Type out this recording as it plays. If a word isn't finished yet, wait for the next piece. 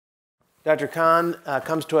Dr. Kahn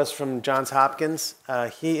comes to us from Johns Hopkins.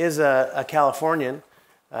 He is a Californian.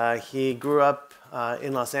 He grew up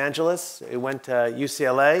in Los Angeles. He went to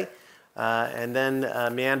UCLA and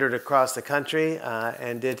then meandered across the country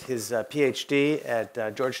and did his PhD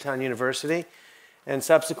at Georgetown University. And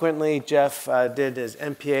subsequently, Jeff did his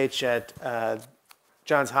MPH at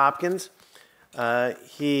Johns Hopkins.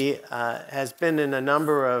 He has been in a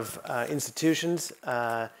number of institutions,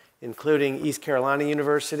 including East Carolina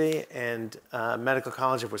University and Medical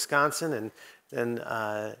College of Wisconsin, and then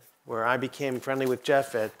where I became friendly with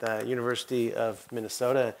Jeff at the University of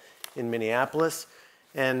Minnesota in Minneapolis.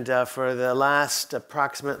 And for the last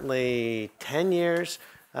approximately 10 years,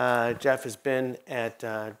 Jeff has been at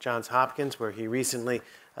Johns Hopkins, where he recently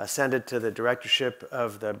ascended to the directorship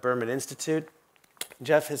of the Berman Institute.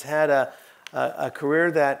 Jeff has had a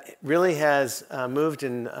career that really has moved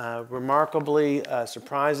in remarkably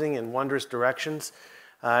surprising and wondrous directions.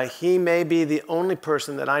 He may be the only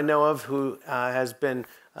person that I know of who has been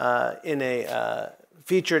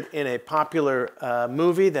featured in a popular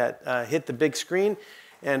movie that hit the big screen,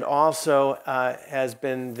 and also has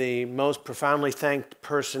been the most profoundly thanked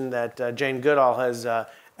person that Jane Goodall has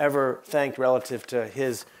ever thanked relative to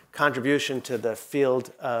his contribution to the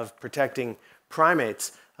field of protecting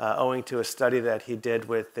primates, owing to a study that he did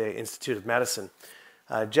with the Institute of Medicine.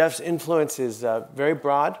 Jeff's influence is very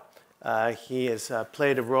broad. He has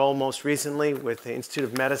played a role most recently with the Institute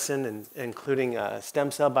of Medicine, including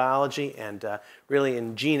stem cell biology and really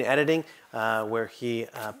in gene editing, where he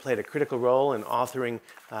played a critical role in authoring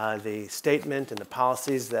the statement and the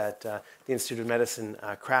policies that the Institute of Medicine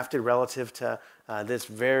crafted relative to this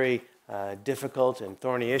very difficult and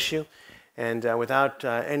thorny issue. And without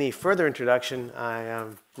any further introduction,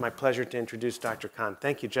 my pleasure to introduce Dr. Kahn.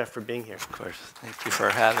 Thank you, Jeff, for being here. Of course. Thank you for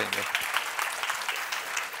having me.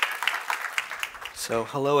 So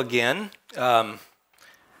hello again.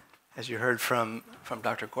 As you heard from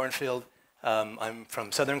Dr. Cornfield, I'm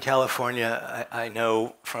from Southern California. I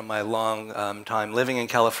know from my long time living in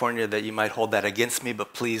California that you might hold that against me,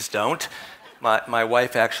 but please don't. My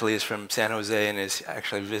wife actually is from San Jose and is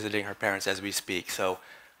actually visiting her parents as we speak, so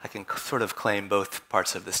I can sort of claim both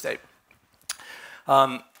parts of the state.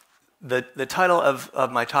 The title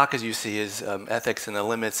of my talk, as you see, is Ethics and the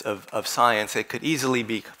Limits of Science. It could easily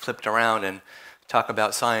be flipped around and talk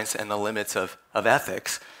about science and the limits of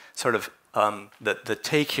ethics. Sort of the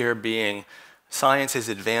take here being science is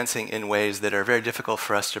advancing in ways that are very difficult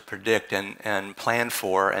for us to predict and plan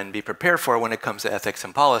for and be prepared for when it comes to ethics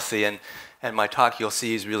and policy. And my talk, you'll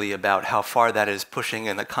see, is really about how far that is pushing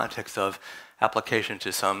in the context of application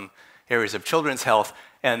to some areas of children's health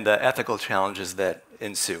and the ethical challenges that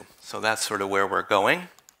ensue. So that's sort of where we're going.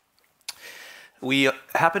 We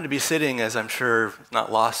happen to be sitting, as I'm sure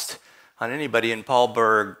not lost on anybody, in Paul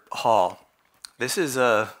Berg Hall. This is,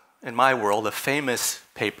 in my world, a famous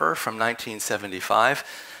paper from 1975.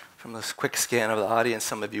 From this quick scan of the audience,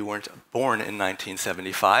 some of you weren't born in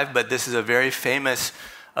 1975, but this is a very famous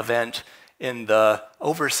event in the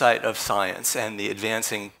oversight of science and the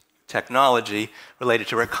advancing technology related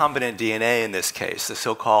to recombinant DNA in this case, the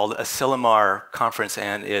so-called Asilomar Conference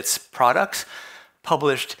and its products,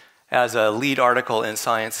 published as a lead article in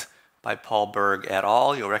Science by Paul Berg et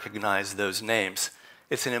al. You'll recognize those names.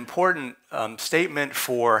 It's an important statement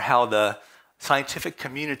for how the scientific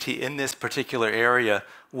community in this particular area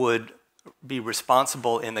would be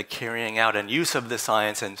responsible in the carrying out and use of the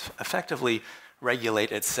science and effectively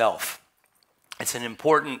regulate itself. It's an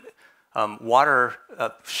important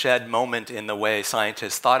watershed moment in the way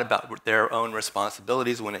scientists thought about their own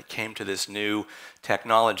responsibilities when it came to this new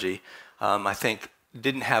technology. I think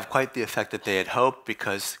didn't have quite the effect that they had hoped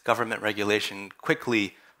because government regulation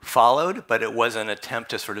quickly followed, but it was an attempt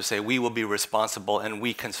to sort of say we will be responsible and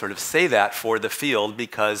we can sort of say that for the field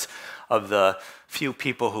because of the few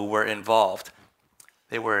people who were involved.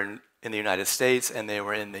 They were in the United States and they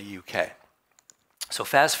were in the UK. So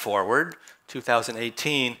fast forward,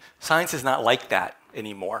 2018, science is not like that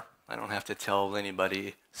anymore. I don't have to tell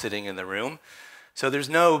anybody sitting in the room. So there's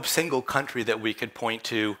no single country that we could point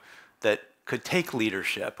to that could take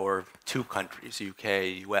leadership, or two countries,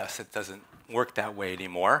 UK, US. It doesn't work that way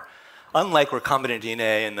anymore. Unlike recombinant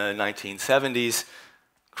DNA in the 1970s,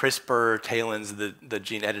 CRISPR, TALENs, the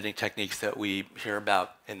gene editing techniques that we hear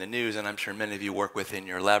about in the news, and I'm sure many of you work with in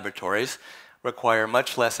your laboratories, require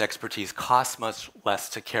much less expertise, cost much less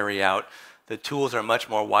to carry out. The tools are much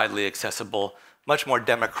more widely accessible, much more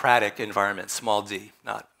democratic environment, small d,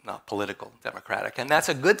 not political, democratic. And that's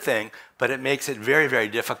a good thing, but it makes it very, very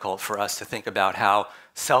difficult for us to think about how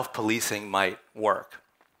self-policing might work.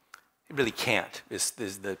 It really can't, is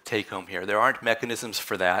the take home here. There aren't mechanisms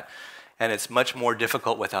for that. and it's much more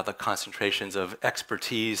difficult without the concentrations of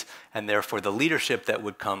expertise and therefore the leadership that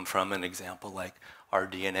would come from an example like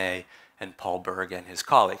rDNA and Paul Berg and his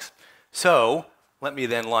colleagues. So let me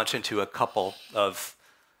then launch into a couple of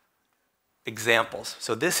examples.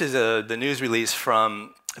 So this is the news release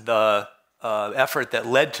from the effort that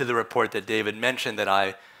led to the report that David mentioned that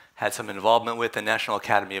I had some involvement with. The National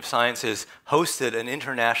Academy of Sciences hosted an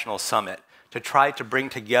international summit to try to bring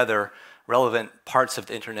together relevant parts of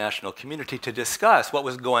the international community to discuss what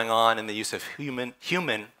was going on in the use of human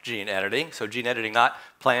gene editing. So gene editing, not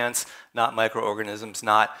plants, not microorganisms,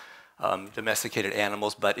 not domesticated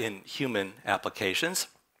animals, but in human applications.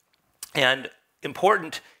 And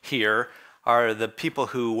important here are the people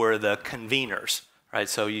who were the conveners, right?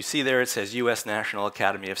 So you see there it says U.S. National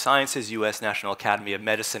Academy of Sciences, U.S. National Academy of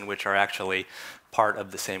Medicine, which are actually part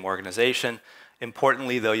of the same organization.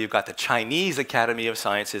 Importantly, though, you've got the Chinese Academy of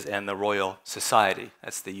Sciences and the Royal Society,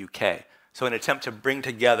 that's the UK. So an attempt to bring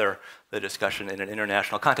together the discussion in an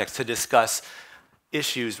international context to discuss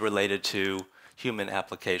issues related to human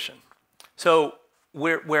application. So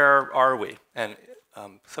where are we? And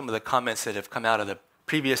some of the comments that have come out of the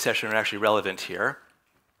previous session are actually relevant here.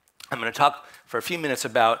 I'm going to talk for a few minutes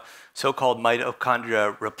about so-called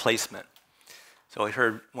mitochondria replacement. So I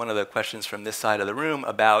heard one of the questions from this side of the room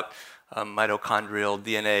about mitochondrial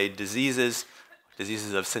DNA diseases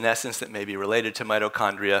of senescence that may be related to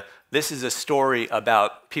mitochondria. This is a story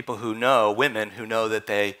about people who know, women who know that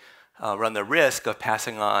they run the risk of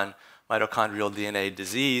passing on mitochondrial DNA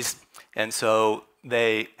disease, and so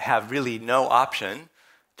they have really no option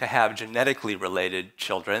to have genetically related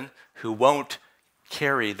children who won't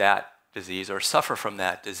carry that disease or suffer from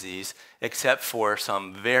that disease except for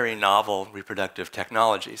some very novel reproductive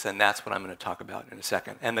technologies, and that's what I'm going to talk about in a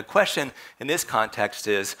second. And the question in this context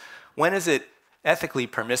is, when is it ethically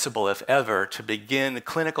permissible, if ever, to begin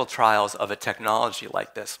clinical trials of a technology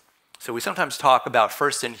like this? So we sometimes talk about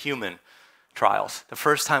first-in-human trials, the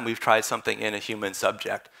first time we've tried something in a human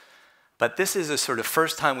subject. But this is a sort of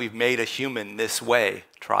first time we've made a human this way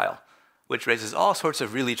trial, which raises all sorts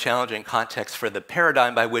of really challenging contexts for the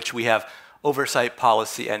paradigm by which we have oversight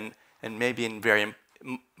policy and maybe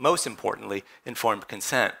most importantly, informed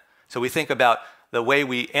consent. So we think about the way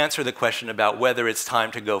we answer the question about whether it's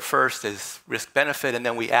time to go first is risk-benefit, and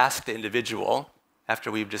then we ask the individual,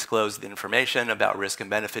 after we've disclosed the information about risk and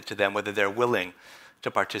benefit to them, whether they're willing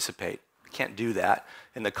to participate. We can't do that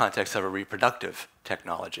in the context of a reproductive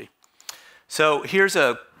technology. So here's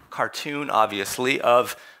a cartoon, obviously,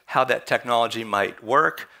 of how that technology might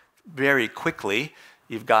work. Very quickly,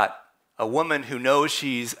 you've got a woman who knows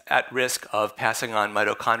she's at risk of passing on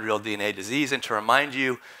mitochondrial DNA disease. And to remind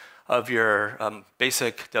you of your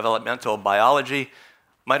basic developmental biology,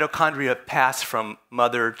 mitochondria pass from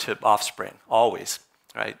mother to offspring, always,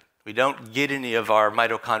 right? We don't get any of our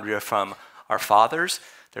mitochondria from our fathers.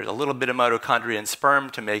 There's a little bit of mitochondria in sperm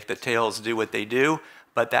to make the tails do what they do,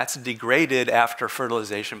 but that's degraded after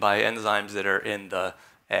fertilization by enzymes that are in the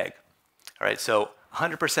egg. All right, so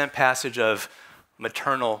 100% passage of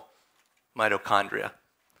maternal mitochondria.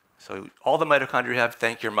 So all the mitochondria you have,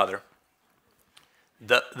 thank your mother.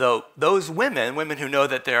 Those women who know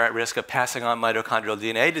that they're at risk of passing on mitochondrial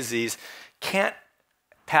DNA disease, can't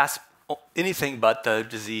pass anything but the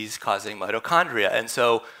disease-causing mitochondria. And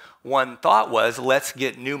so one thought was, let's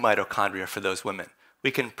get new mitochondria for those women.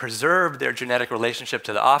 We can preserve their genetic relationship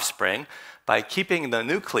to the offspring by keeping the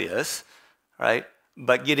nucleus, right,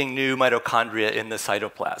 but getting new mitochondria in the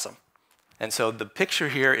cytoplasm. And so the picture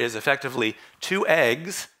here is effectively 2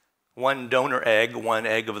 eggs, one donor egg, one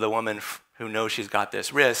egg of the woman who knows she's got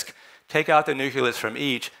this risk. Take out the nucleus from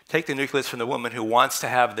each, take the nucleus from the woman who wants to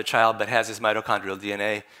have the child but has this mitochondrial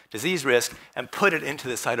DNA disease risk, and put it into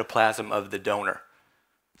the cytoplasm of the donor.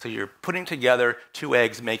 So you're putting together 2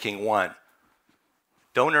 eggs making one.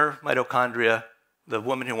 Donor mitochondria, the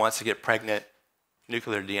woman who wants to get pregnant,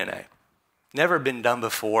 nuclear DNA. Never been done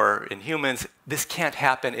before in humans. This can't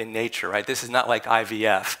happen in nature, right? This is not like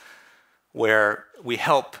IVF, where we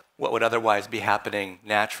help what would otherwise be happening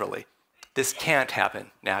naturally. This can't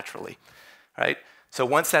happen naturally, right? So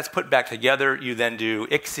once that's put back together, you then do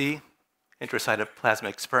ICSI,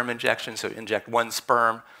 intracytoplasmic sperm injection. So inject 1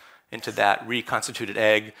 sperm into that reconstituted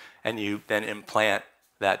egg, and you then implant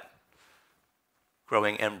that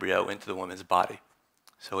growing embryo into the woman's body.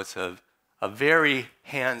 So it's a very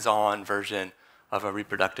hands-on version of a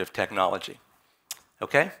reproductive technology.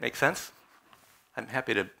 Okay, makes sense? I'm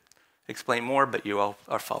happy to explain more, but you all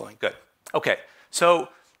are following. Good. Okay, so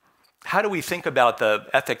how do we think about the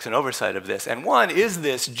ethics and oversight of this? And one is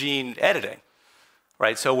this gene editing,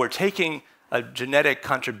 right? So we're taking a genetic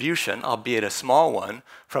contribution, albeit a small one,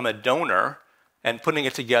 from a donor and putting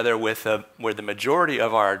it together with where the majority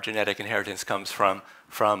of our genetic inheritance comes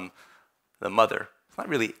from the mother. It's not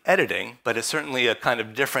really editing, but it's certainly a kind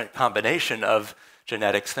of different combination of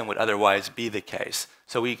genetics than would otherwise be the case.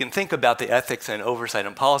 So we can think about the ethics and oversight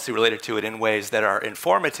and policy related to it in ways that are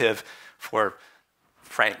informative for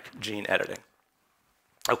frank gene editing.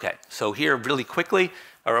 Okay, so here really quickly,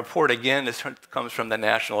 a report again, this comes from the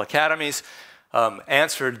National Academies,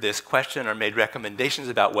 answered this question or made recommendations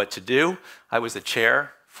about what to do. I was the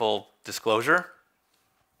chair, full disclosure.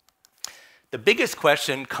 The biggest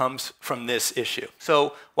question comes from this issue.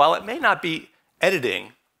 So while it may not be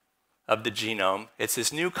editing of the genome, it's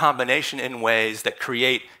this new combination in ways that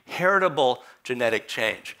create heritable genetic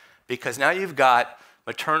change. Because now you've got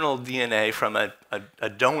maternal DNA from a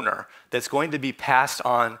donor that's going to be passed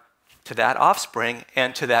on to that offspring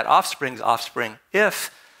and to that offspring's offspring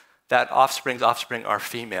if that offspring's offspring are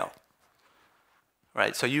female.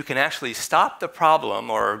 Right? So you can actually stop the problem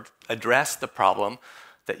or address the problem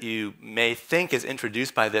that you may think is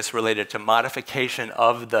introduced by this related to modification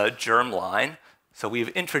of the germline. So we've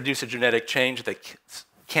introduced a genetic change that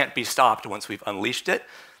can't be stopped once we've unleashed it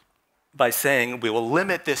by saying we will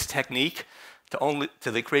limit this technique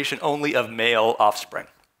to the creation only of male offspring.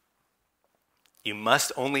 You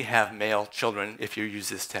must only have male children if you use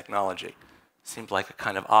this technology. Seems like a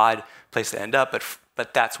kind of odd place to end up,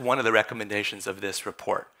 but that's one of the recommendations of this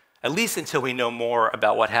report, at least until we know more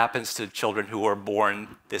about what happens to children who are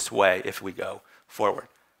born this way if we go forward.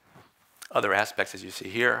 Other aspects, as you see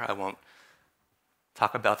here, I won't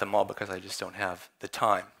talk about them all because I just don't have the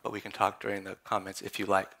time, but we can talk during the comments if you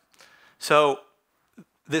like. So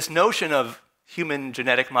this notion of human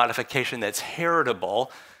genetic modification that's heritable,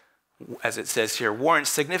 as it says here, warrants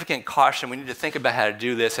significant caution. We need to think about how to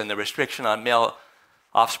do this, and the restriction on male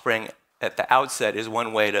offspring at the outset is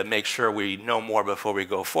one way to make sure we know more before we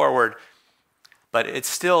go forward. But it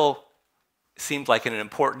still seems like an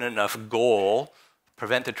important enough goal,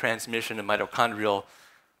 prevent the transmission of mitochondrial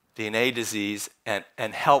DNA disease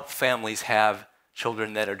and help families have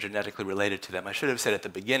children that are genetically related to them. I should have said at the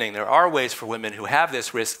beginning, there are ways for women who have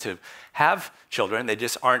this risk to have children, they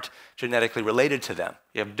just aren't genetically related to them.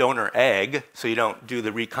 You have donor egg, so you don't do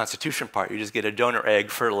the reconstitution part. You just get a donor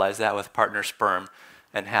egg, fertilize that with partner sperm,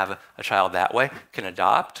 and have a child that way. Can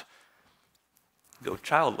adopt, go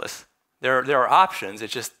childless. There are options,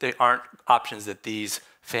 it's just they aren't options that these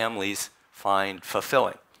families find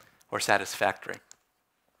fulfilling or satisfactory.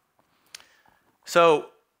 So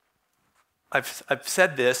I've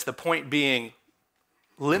said this, the point being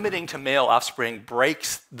limiting to male offspring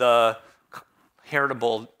breaks the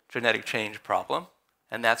heritable genetic change problem,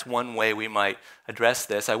 and that's one way we might address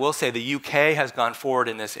this. I will say the UK has gone forward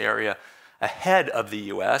in this area ahead of the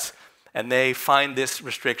US, and they find this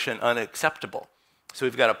restriction unacceptable. So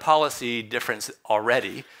we've got a policy difference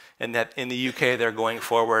already, in that in the UK they're going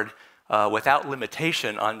forward without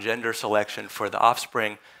limitation on gender selection for the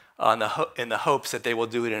offspring in the hopes that they will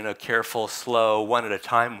do it in a careful, slow,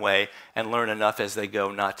 one-at-a-time way and learn enough as they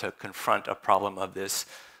go not to confront a problem of this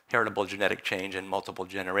heritable genetic change in multiple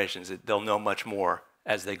generations. They'll know much more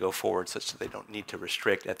as they go forward such that they don't need to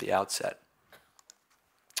restrict at the outset.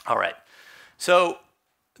 All right. So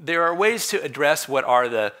there are ways to address what are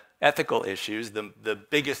the ethical issues, the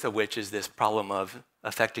biggest of which is this problem of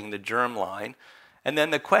affecting the germline. And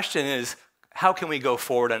then the question is, how can we go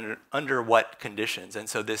forward under what conditions? And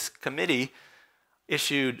so this committee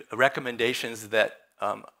issued recommendations that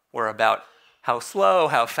were about how slow,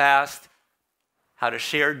 how fast, how to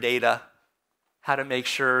share data, how to make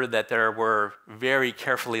sure that there were very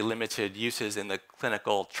carefully limited uses in the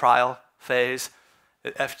clinical trial phase,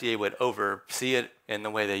 that FDA would oversee it in the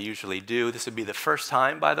way they usually do. This would be the first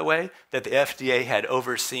time, by the way, that the FDA had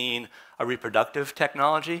overseen a reproductive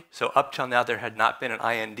technology. So up till now, there had not been an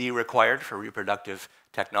IND required for reproductive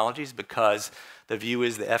technologies because the view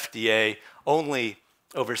is the FDA only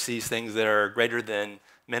oversees things that are greater than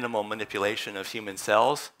minimal manipulation of human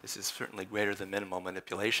cells. This is certainly greater than minimal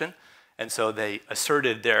manipulation. And so they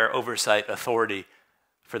asserted their oversight authority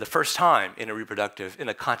for the first time in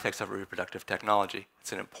the context of a reproductive technology.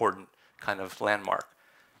 It's an important kind of landmark.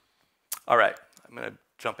 All right, I'm going to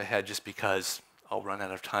jump ahead just because I'll run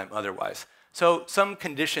out of time otherwise. So some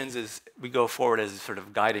conditions as we go forward as sort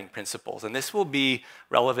of guiding principles. And this will be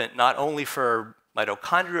relevant not only for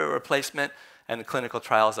mitochondrial replacement and the clinical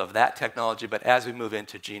trials of that technology, but as we move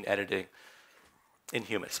into gene editing in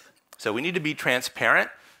humans. So we need to be transparent,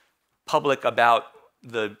 public about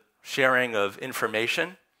the sharing of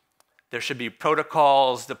information, There should be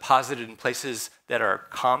protocols deposited in places that are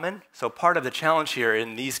common. So part of the challenge here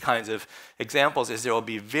in these kinds of examples is there will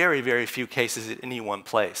be very, very few cases at any one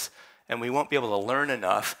place. And we won't be able to learn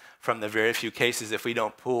enough from the very few cases if we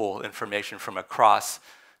don't pool information from across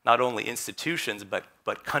not only institutions, but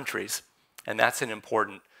countries. And that's an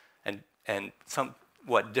important and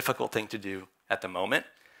somewhat difficult thing to do at the moment.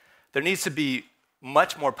 There needs to be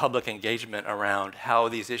much more public engagement around how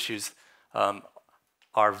these issues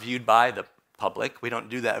are viewed by the public. We don't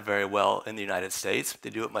do that very well in the United States. They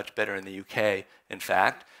do it much better in the UK, in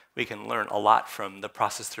fact. We can learn a lot from the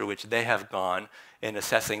process through which they have gone in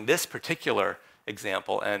assessing this particular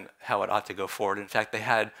example and how it ought to go forward. In fact, they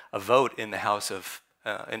had a vote in the House of,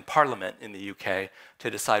 in Parliament in the UK to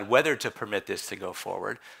decide whether to permit this to go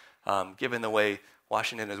forward. Given the way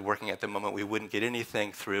Washington is working at the moment, we wouldn't get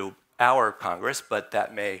anything through our Congress, but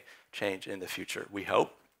that may change in the future, we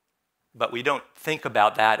hope. But we don't think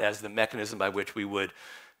about that as the mechanism by which we would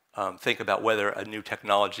think about whether a new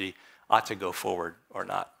technology ought to go forward or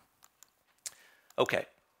not. Okay,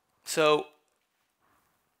 so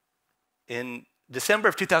in December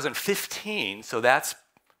of 2015, so that's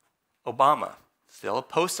Obama, still a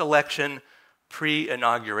post-election,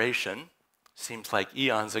 pre-inauguration, seems like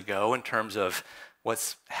eons ago in terms of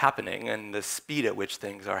what's happening and the speed at which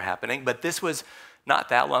things are happening, but this was not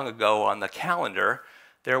that long ago on the calendar.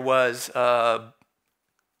 There was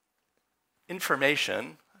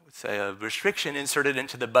information, I would say a restriction inserted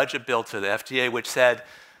into the budget bill to the FDA, which said,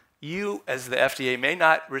 you, as the FDA, may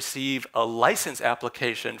not receive a license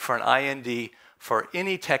application for an IND for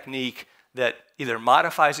any technique that either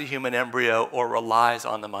modifies a human embryo or relies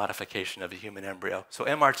on the modification of a human embryo. So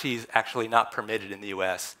MRT is actually not permitted in the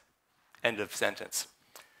US, end of sentence,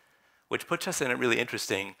 which puts us in a really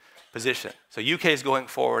interesting position. So UK is going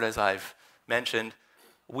forward, as I've mentioned.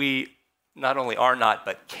 We not only are not,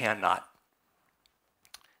 but cannot.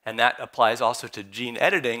 And that applies also to gene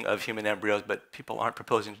editing of human embryos, but people aren't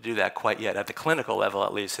proposing to do that quite yet, at the clinical level,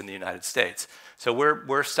 at least in the United States. So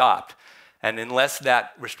we're stopped. And unless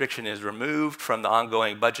that restriction is removed from the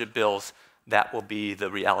ongoing budget bills, that will be the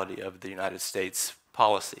reality of the United States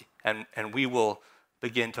policy. And we will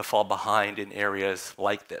begin to fall behind in areas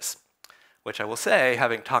like this, which I will say,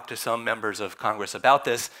 having talked to some members of Congress about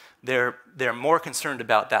this, they're more concerned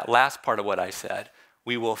about that last part of what I said.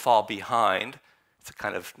 We will fall behind. It's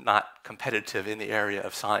kind of not competitive in the area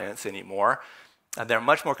of science anymore. They're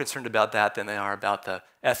much more concerned about that than they are about the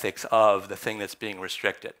ethics of the thing that's being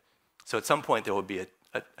restricted. So at some point there will be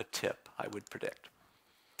a tip, I would predict.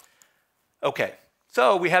 Okay,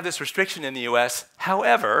 so we have this restriction in the US.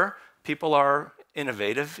 However, people are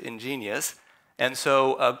innovative, ingenious, and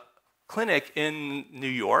so a clinic in New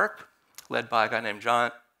York, led by a guy named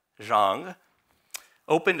John Zhang,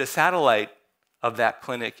 opened a satellite of that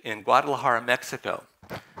clinic in Guadalajara, Mexico.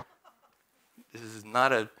 This is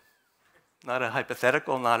not a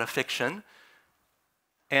hypothetical, not a fiction.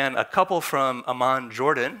 And a couple from Amman,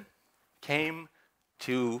 Jordan, came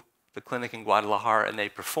to the clinic in Guadalajara and they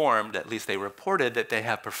performed, at least they reported that they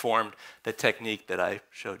have performed the technique that I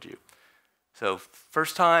showed you. So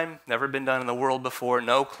first time, never been done in the world before,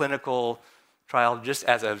 no clinical trial, just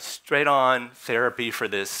as a straight-on therapy for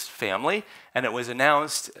this family. And it was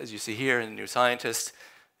announced, as you see here in New Scientist,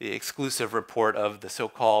 the exclusive report of the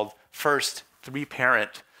so-called first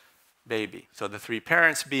three-parent baby. So the three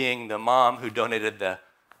parents being the mom who donated the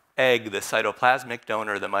egg, the cytoplasmic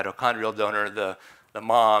donor, the mitochondrial donor, the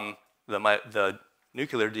mom, the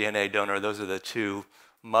nuclear DNA donor. Those are the two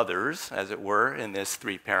mothers, as it were, in this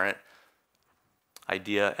three-parent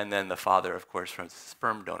idea, and then the father, of course, from the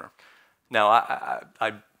sperm donor. Now,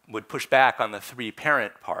 I would push back on the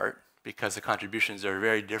three-parent part because the contributions are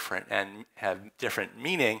very different and have different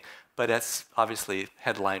meaning, but that's obviously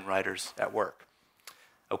headline writers at work.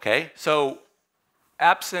 Okay, so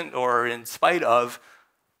absent or in spite of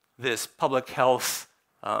this public health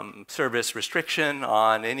service restriction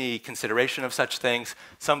on any consideration of such things,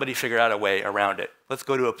 somebody figured out a way around it. Let's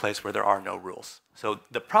go to a place where there are no rules. So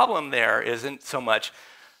the problem there isn't so much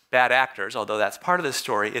bad actors, although that's part of the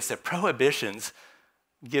story, it's that prohibitions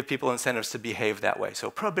give people incentives to behave that way.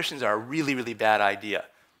 So prohibitions are a really, really bad idea.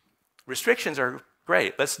 Restrictions are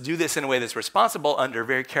great. Let's do this in a way that's responsible under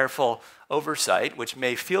very careful oversight, which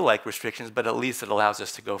may feel like restrictions, but at least it allows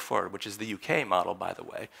us to go forward, which is the UK model, by the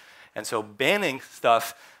way. And so banning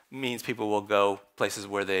stuff means people will go places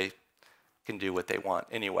where they can do what they want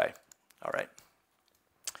anyway. All right.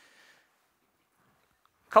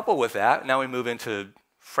 Coupled with that, now we move into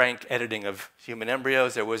frank editing of human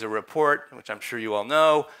embryos. There was a report, which I'm sure you all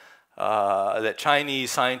know, that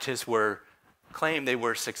Chinese scientists were claim they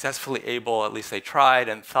were successfully able, at least they tried,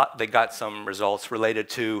 and thought they got some results related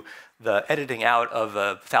to the editing out of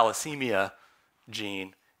a thalassemia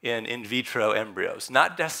gene in vitro embryos.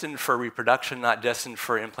 Not destined for reproduction, not destined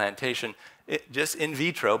for implantation, just in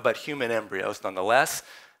vitro, but human embryos nonetheless.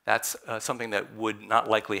 That's something that would not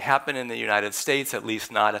likely happen in the United States, at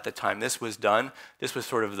least not at the time this was done. This was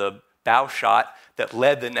sort of the bow shot that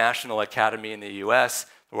led the National Academy in the US,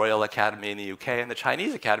 the Royal Academy in the UK, and the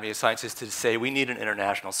Chinese Academy of Sciences to say we need an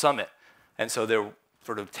international summit. And so they're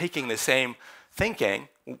sort of taking the same thinking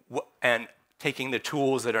and taking the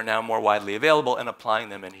tools that are now more widely available and applying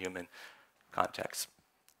them in human contexts.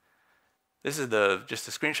 This is just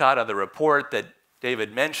a screenshot of the report that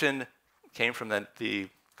David mentioned. Came from the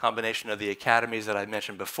combination of the academies that I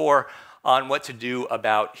mentioned before on what to do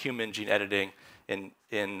about human gene editing in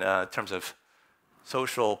terms of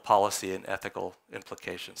social policy and ethical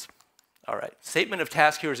implications. All right, statement of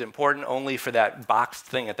task here is important only for that boxed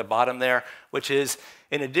thing at the bottom there, which is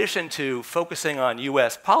in addition to focusing on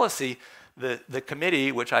US policy, the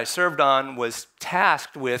committee, which I served on, was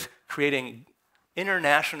tasked with creating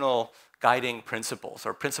international guiding principles,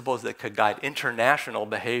 or principles that could guide international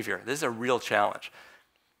behavior. This is a real challenge.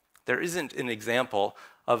 There isn't an example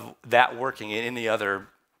of that working in any other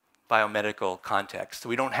biomedical context.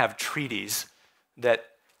 We don't have treaties that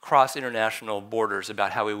cross international borders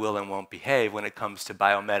about how we will and won't behave when it comes to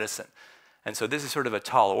biomedicine. And so this is sort of a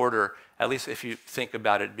tall order, at least if you think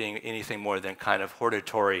about it being anything more than kind of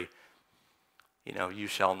hortatory, you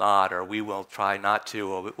shall not, or we will try not to,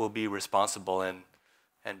 or we'll be responsible and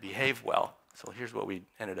behave well. So here's what we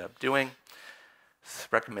ended up doing.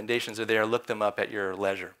 Recommendations are there. Look them up at your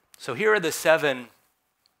leisure. So here are the 7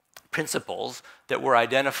 principles that were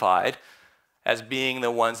identified as being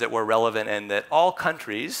the ones that were relevant, and that all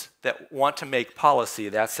countries that want to make policy,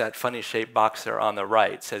 that's that funny shaped box there on the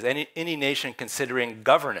right, says any nation considering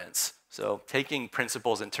governance, so taking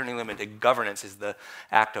principles and turning them into governance is the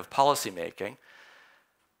act of policy making,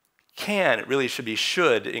 it really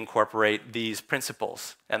should incorporate these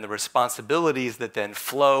principles and the responsibilities that then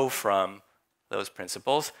flow from those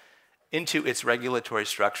principles into its regulatory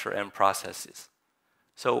structure and processes.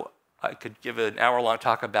 So I could give an hour-long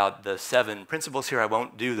talk about the 7 principles here. I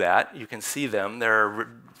won't do that. You can see them. They're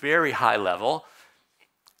very high level.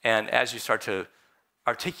 And as you start to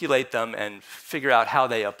articulate them and figure out how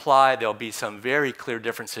they apply, there'll be some very clear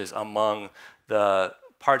differences among the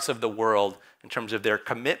parts of the world in terms of their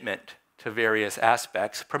commitment to various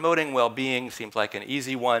aspects. Promoting well-being seems like an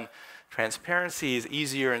easy one. Transparency is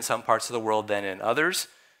easier in some parts of the world than in others.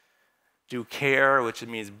 Do care, which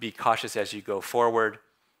means be cautious as you go forward.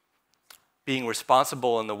 Being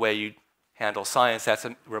responsible in the way you handle science, that's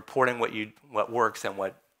reporting what works and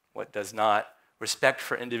what does not. Respect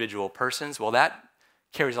for individual persons, well, that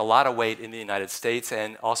carries a lot of weight in the United States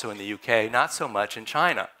and also in the UK, not so much in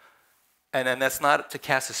China. And then that's not to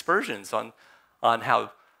cast aspersions on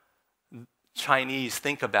how Chinese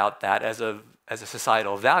think about that as a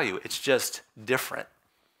societal value. It's just different,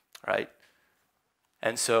 right?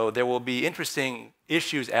 And so there will be interesting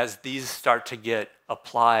issues as these start to get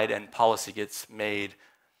applied and policy gets made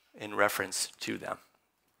in reference to them.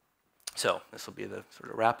 So this will be the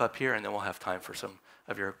sort of wrap up here, and then we'll have time for some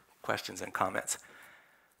of your questions and comments.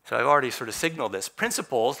 So I've already sort of signaled this.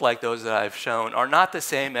 Principles like those that I've shown are not the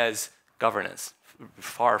same as governance.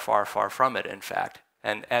 Far, far, far from it, in fact.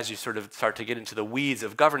 And as you sort of start to get into the weeds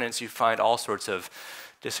of governance, you find all sorts of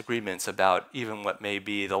disagreements about even what may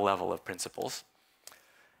be the level of principles.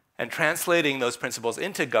 And translating those principles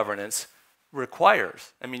into governance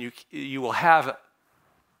requires, you will have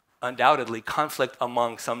undoubtedly conflict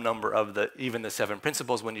among some number of even the 7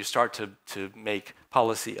 principles when you start to make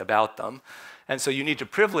policy about them. And so you need to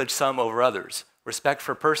privilege some over others. Respect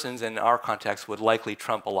for persons in our context would likely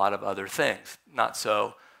trump a lot of other things. Not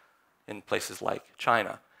so in places like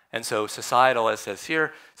China. And so societal, as it says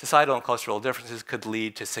here, societal and cultural differences could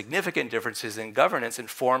lead to significant differences in governance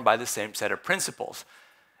informed by the same set of principles.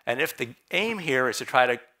 And if the aim here is to try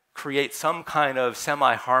to create some kind of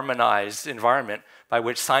semi-harmonized environment by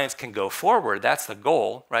which science can go forward, that's the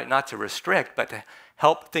goal, right? Not to restrict, but to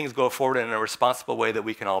help things go forward in a responsible way that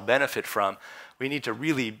we can all benefit from, we need to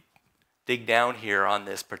really dig down here on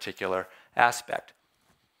this particular aspect.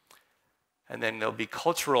 And then there'll be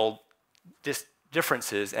cultural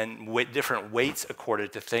differences and different weights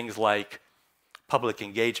accorded to things like public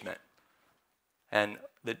engagement. And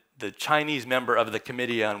the Chinese member of the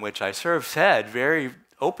committee on which I serve said very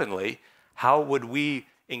openly, how would we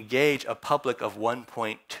engage a public of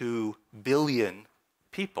 1.2 billion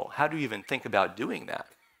people? How do you even think about doing that,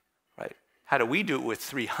 right? How do we do it with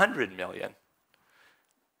 300 million?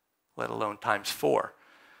 let alone times 4.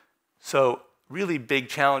 So really big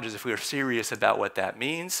challenges if we are serious about what that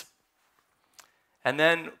means. And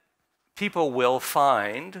then people will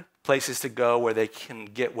find places to go where they can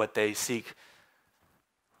get what they seek,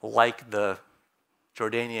 like the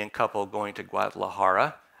Jordanian couple going to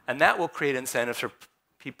Guadalajara, and that will create incentives for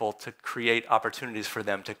people to create opportunities for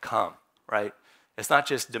them to come, right? It's not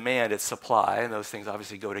just demand, it's supply, and those things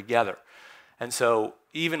obviously go together. And so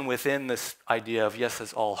even within this idea of, yes,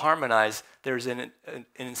 let's all harmonize, there's an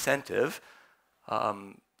incentive,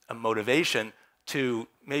 a motivation to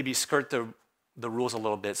maybe skirt the rules a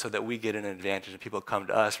little bit so that we get an advantage and people come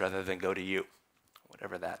to us rather than go to you,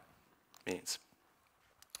 whatever that means.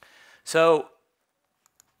 So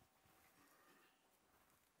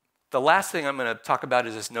the last thing I'm going to talk about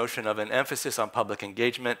is this notion of an emphasis on public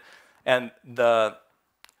engagement. And the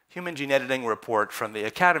human gene editing report from the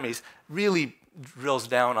academies really drills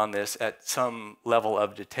down on this at some level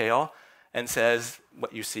of detail and says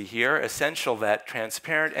what you see here: essential that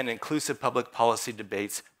transparent and inclusive public policy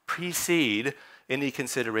debates precede any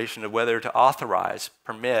consideration of whether to authorize,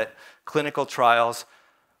 permit clinical trials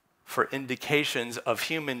for indications of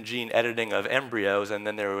human gene editing of embryos. And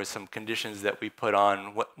then there was some conditions that we put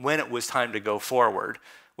on when it was time to go forward,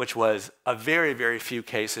 which was a very, very few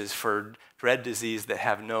cases for dread disease that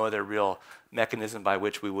have no other real mechanism by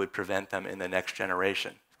which we would prevent them in the next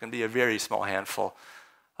generation. It's going to be a very small handful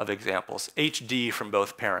of examples. HD from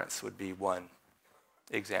both parents would be one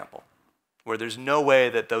example, where there's no way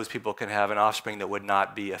that those people can have an offspring that would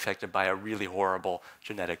not be affected by a really horrible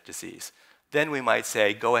genetic disease. Then we might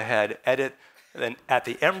say, go ahead, edit then at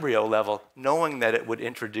the embryo level, knowing that it would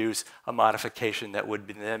introduce a modification that would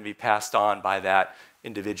then be passed on by that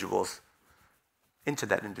individual's, into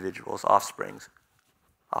that individual's offspring,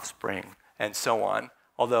 and so on.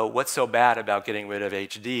 Although, what's so bad about getting rid of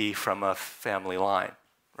HD from a family line,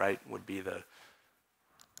 right, would be the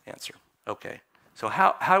answer. Okay, so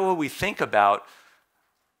how will we think about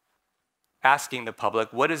asking the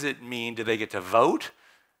public, what does it mean? Do they get to vote?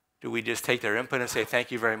 Do we just take their input and say,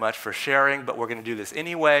 thank you very much for sharing, but we're going to do this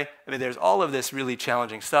anyway? I mean, there's all of this really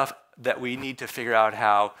challenging stuff that we need to figure out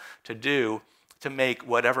how to do to make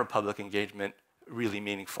whatever public engagement really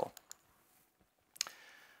meaningful.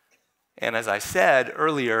 And as I said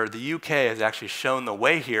earlier, the UK has actually shown the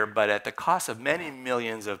way here, but at the cost of many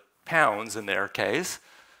millions of pounds in their case,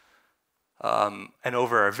 and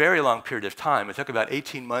over a very long period of time. It took about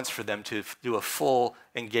 18 months for them to do a full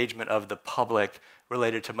engagement of the public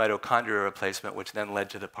related to mitochondria replacement, which then led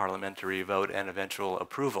to the parliamentary vote and eventual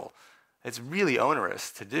approval. It's really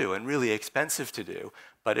onerous to do and really expensive to do,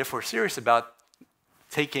 but if we're serious about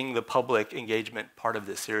taking the public engagement part of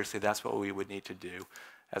this seriously, that's what we would need to do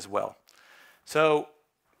as well. So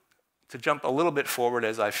to jump a little bit forward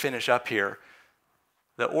as I finish up here,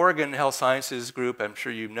 the Oregon Health Sciences group, I'm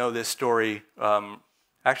sure you know this story,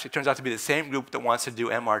 actually turns out to be the same group that wants to do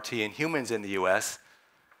MRT in humans in the US.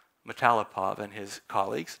 Metalipov and his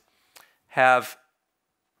colleagues have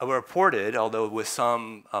reported, although with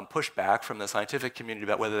some pushback from the scientific community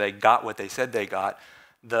about whether they got what they said they got,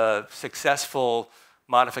 the successful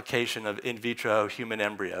modification of in vitro human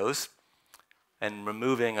embryos and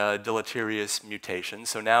removing a deleterious mutation.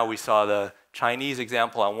 So now we saw the Chinese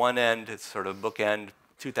example on one end, it's sort of bookend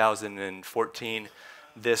 2014,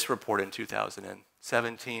 this report in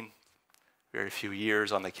 2017. Very few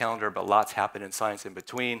years on the calendar, but lots happen in science in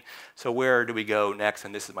between. So where do we go next?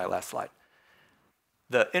 And this is my last slide.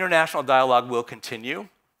 The international dialogue will continue.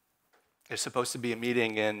 There's supposed to be a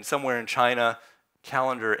meeting somewhere in China,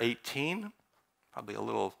 calendar 18, probably a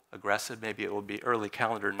little aggressive, maybe it will be early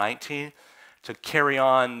calendar 19, to carry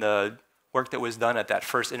on the work that was done at that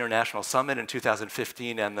first international summit in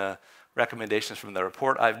 2015 and the recommendations from the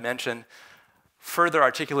report I've mentioned, further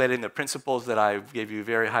articulating the principles that I gave you a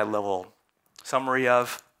very high-level summary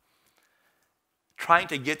of, trying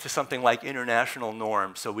to get to something like international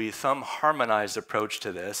norms, so some harmonized approach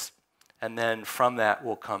to this, and then from that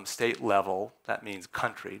will come state level, that means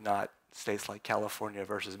country, not states like California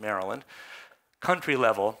versus Maryland, country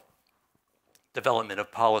level development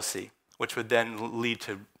of policy, which would then lead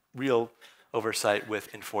to real oversight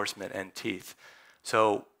with enforcement and teeth.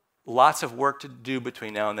 So lots of work to do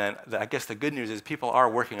between now and then. I guess the good news is people are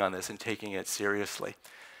working on this and taking it seriously.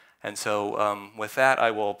 And so with that,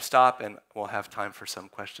 I will stop and we'll have time for some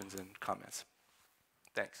questions and comments.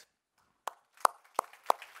 Thanks.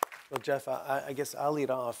 Well, Jeff, I guess I'll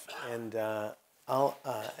lead off and I'll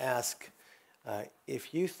ask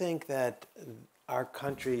if you think that our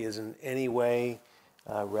country is in any way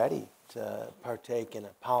ready to partake in a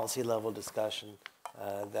policy level discussion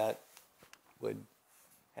that would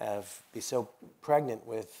be so pregnant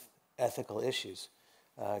with ethical issues,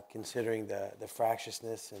 considering the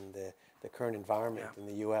fractiousness and the current environment in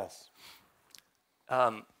the U.S.?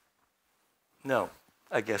 No,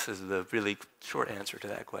 I guess is the really short answer to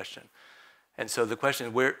that question. And so the question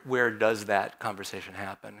is, where does that conversation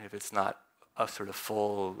happen if it's not a sort of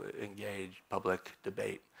full, engaged public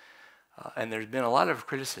debate? And there's been a lot of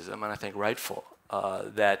criticism, and I think rightful,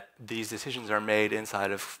 that these decisions are made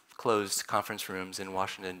inside of closed conference rooms in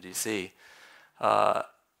Washington, D.C.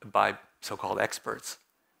 By so-called experts.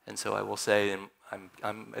 And so I will say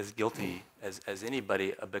I'm as guilty as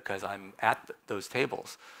anybody because I'm at those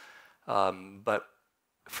tables. But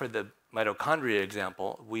for the mitochondria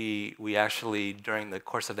example, we actually, during the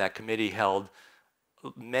course of that committee, held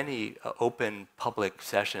many open public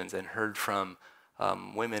sessions and heard from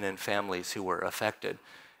women and families who were affected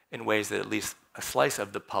in ways that at least a slice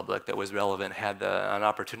of the public that was relevant had an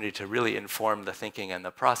opportunity to really inform the thinking and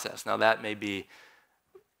the process. Now that may be,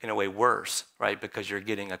 in a way, worse, right? Because you're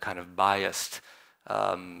getting a kind of biased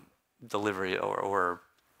delivery or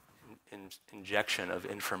injection of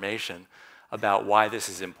information about why this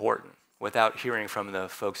is important without hearing from the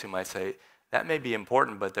folks who might say, that may be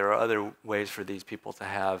important, but there are other ways for these people to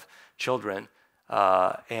have children,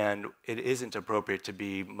 and it isn't appropriate to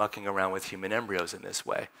be mucking around with human embryos in this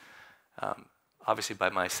way. Obviously, by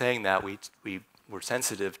my saying that, we were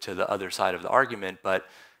sensitive to the other side of the argument, but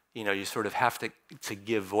you sort of have to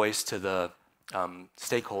give voice to the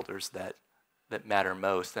stakeholders that matter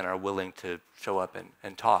most and are willing to show up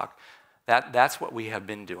and talk. That's what we have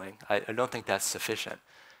been doing. I don't think that's sufficient.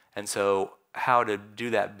 And so how to do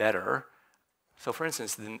that better? So for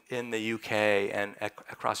instance, in the UK and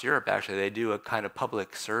across Europe, actually, they do a kind of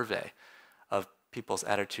public survey of people's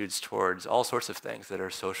attitudes towards all sorts of things that are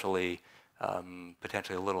socially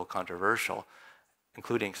potentially a little controversial,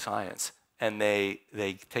 including science. And they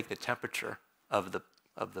take the temperature of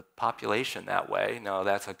the population that way. Now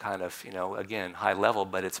that's a kind of, again, high level,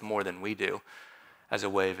 but it's more than we do as a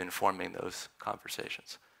way of informing those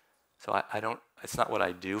conversations. So it's not what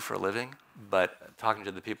I do for a living, but talking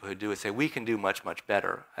to the people who do it say, we can do much, much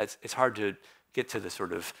better. It's hard to get to the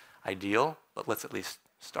sort of ideal, but let's at least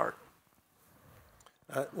start.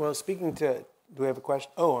 Well, do we have a question?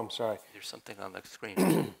 Oh, I'm sorry. There's something on the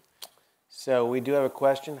screen. So we do have a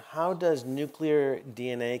question. How does nuclear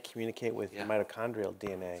DNA communicate with mitochondrial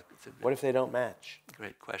DNA? What if they don't match?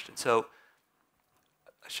 Great question. So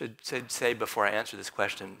I should say before I answer this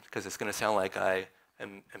question, because it's going to sound like I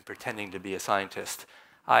am pretending to be a scientist,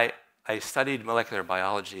 I studied molecular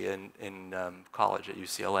biology in college at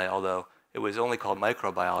UCLA, although it was only called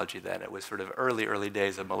microbiology then. It was sort of early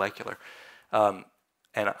days of molecular. And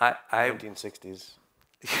 1960s.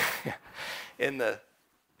 in the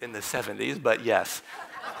 70s, but yes.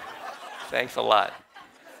 Thanks a lot.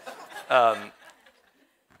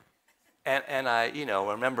 And I,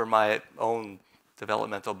 remember my own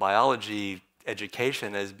developmental biology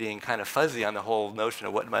education as being kind of fuzzy on the whole notion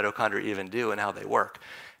of what mitochondria even do and how they work.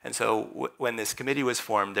 And so when this committee was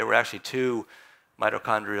formed, there were actually two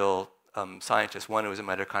mitochondrial scientists, one who was a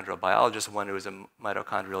mitochondrial biologist, and one who was a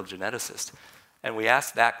mitochondrial geneticist. And we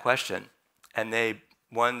asked that question, and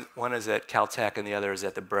one is at Caltech and the other is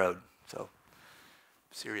at the Broad, so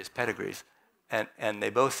serious pedigrees. And they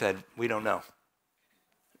both said, we don't know.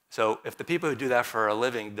 So if the people who do that for a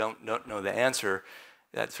living don't know the answer,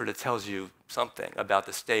 that sort of tells you something about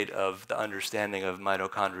the state of the understanding of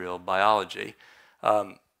mitochondrial biology.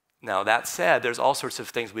 Now that said, there's all sorts of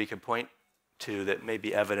things we can point to that may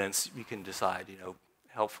be evidence. You can decide,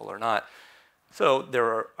 helpful or not. So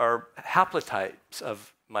there are haplotypes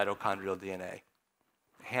of mitochondrial DNA,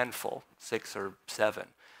 a handful, 6 or 7,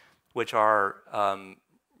 which are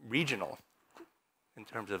regional in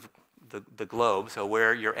terms of the globe, so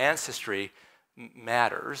where your ancestry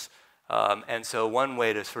matters. And so one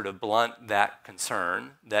way to sort of blunt that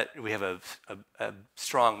concern, that we have a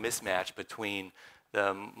strong mismatch between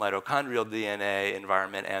the mitochondrial DNA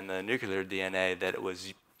environment and the nuclear DNA that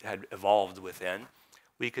had evolved within,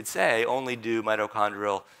 we could say only do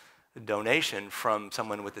mitochondrial donation from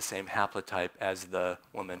someone with the same haplotype as the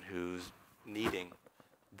woman who's needing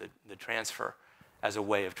the transfer as a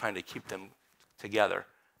way of trying to keep them together.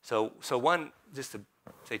 So one, just to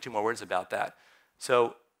say 2 more words about that.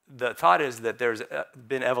 So the thought is that there's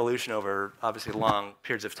been evolution over obviously long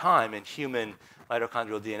periods of time in human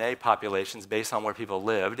mitochondrial DNA populations based on where people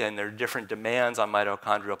lived, and there are different demands on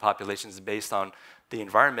mitochondrial populations based on the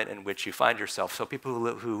environment in which you find yourself. So people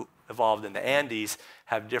who evolved in the Andes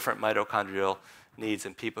have different mitochondrial needs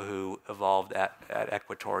than people who evolved at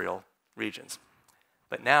equatorial regions.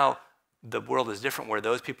 But now the world is different where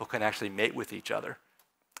those people can actually mate with each other,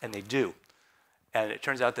 and they do. And it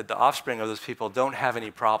turns out that the offspring of those people don't have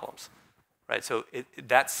any problems, right? So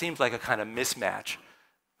that seems like a kind of mismatch,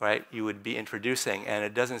 right? You would be introducing, and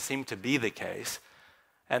it doesn't seem to be the case.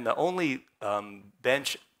 And the only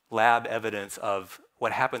bench lab evidence of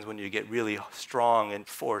what happens when you get really strong and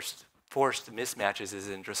forced mismatches is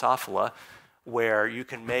in Drosophila, where you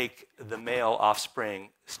can make the male offspring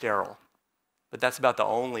sterile. But that's about the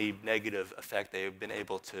only negative effect they've been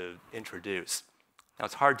able to introduce. Now,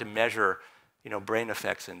 it's hard to measure, brain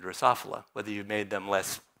effects in Drosophila, whether you've made them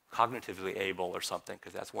less cognitively able or something,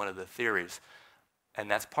 because that's one of the theories. And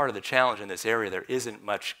that's part of the challenge in this area. There isn't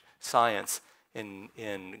much science in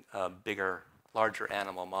bigger, larger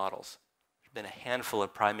animal models. There's been a handful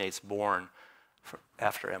of primates born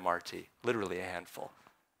after MRT, literally a handful.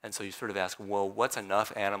 And so you sort of ask, well, what's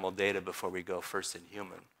enough animal data before we go first in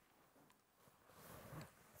human?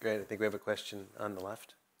 Great. I think we have a question on the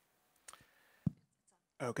left.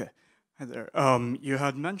 Okay. Hi there. You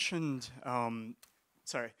had mentioned,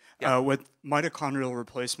 Yeah. with mitochondrial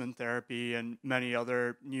replacement therapy and many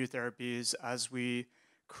other new therapies, as we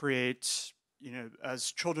create,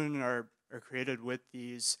 as children are created with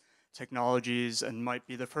these technologies and might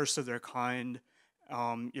be the first of their kind,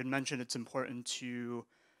 you mentioned it's important to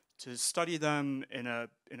study them in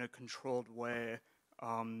a controlled way,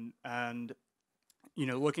 and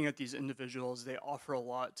looking at these individuals, they offer a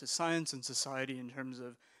lot to science and society in terms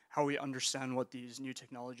of how we understand what these new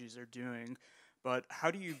technologies are doing. But how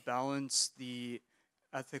do you balance the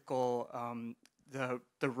ethical,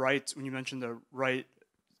 the rights, when you mentioned the right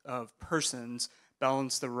of persons,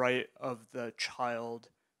 balance the right of the child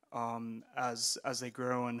as they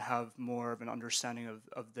grow and have more of an understanding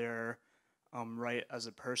of their right as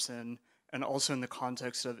a person, and also in the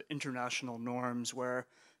context of international norms where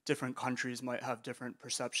different countries might have different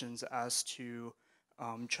perceptions as to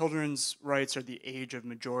children's rights or the age of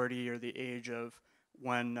majority or the age of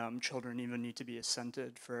when children even need to be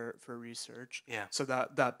assented for research. Yeah. So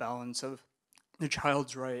that balance of the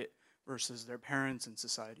child's right versus their parents and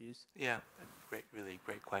societies. Yeah, really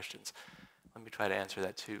great questions. Let me try to answer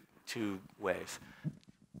that two ways.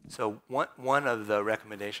 So one of the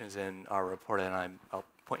recommendations in our report, and I'll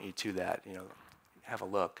point you to that, have a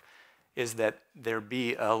look, is that there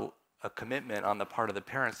be a commitment on the part of the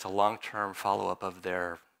parents to long-term follow-up of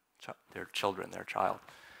their children, their child,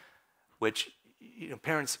 which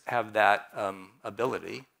parents have that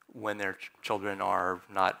ability when their children are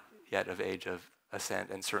not yet of age of assent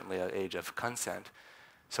and certainly at age of consent.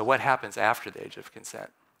 So what happens after the age of consent?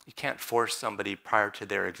 You can't force somebody prior to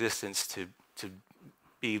their existence to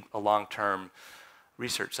be a long-term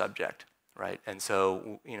research subject, right? And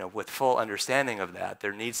so, with full understanding of that,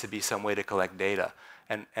 there needs to be some way to collect data.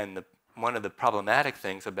 And one of the problematic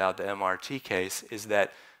things about the MRT case is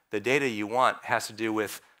that the data you want has to do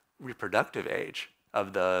with reproductive age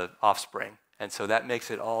of the offspring. And so that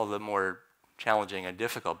makes it all the more challenging and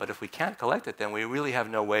difficult. But if we can't collect it, then we really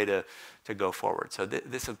have no way to go forward. So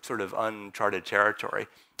this is sort of uncharted territory.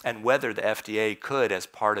 And whether the FDA could, as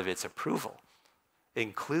part of its approval,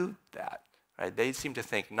 include that, right? They seem to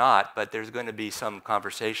think not, but there's going to be some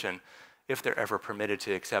conversation, if they're ever permitted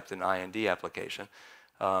to accept an IND application,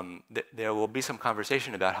 there will be some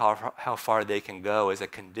conversation about how far they can go as a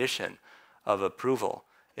condition of approval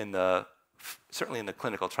certainly in the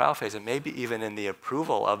clinical trial phase, and maybe even in the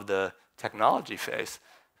approval of the technology phase.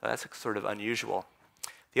 So that's sort of unusual.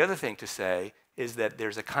 The other thing to say is that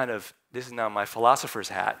there's a kind of, this is now my philosopher's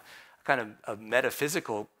hat, a kind of a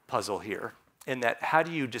metaphysical puzzle here, in that how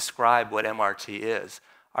do you describe what MRT is?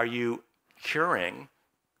 Are you curing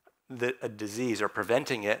a disease or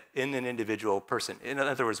preventing it in an individual person? In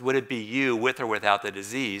other words, would it be you with or without the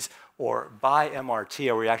disease? Or by MRT,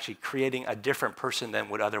 are we actually creating a different person than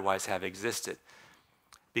would otherwise have existed?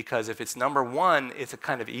 Because if it's number one, it's a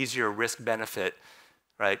kind of easier risk-benefit,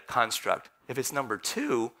 right, construct. If it's number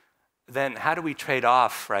two, then how do we trade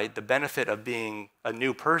off, right, the benefit of being a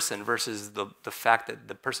new person versus the fact that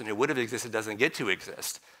the person who would have existed doesn't get to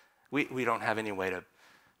exist? We don't have any way to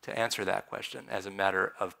answer that question as a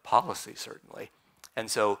matter of policy, certainly. And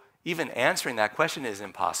so even answering that question is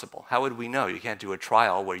impossible. How would we know? You can't do a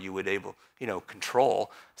trial where you would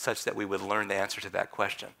control such that we would learn the answer to that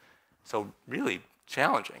question. So really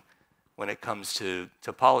challenging when it comes to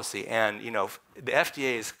policy. And the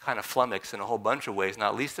FDA is kind of flummoxed in a whole bunch of ways,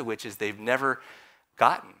 not least of which is they've never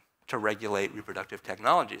gotten to regulate reproductive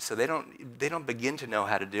technologies. So they don't begin to know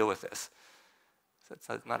how to deal with this. So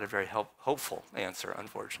it's not a very hopeful answer,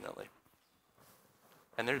 unfortunately.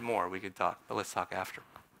 And there's more we could talk, but let's talk after.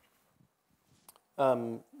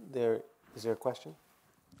 Is there a question?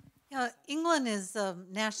 Yeah, England is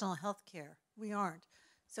national health care. We aren't.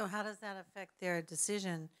 So how does that affect their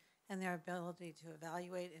decision and their ability to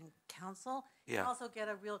evaluate and counsel? Yeah. And also get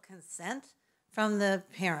a real consent from the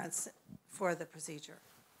parents for the procedure?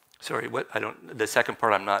 Sorry, what? I don't. The second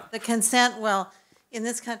part, I'm not. The consent, well, in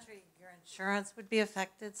this country, your insurance would be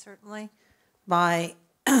affected certainly by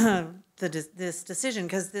this decision,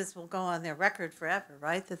 because this will go on their record forever,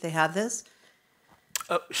 right, that they had this?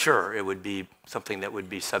 Sure, it would be something that would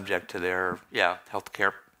be subject to their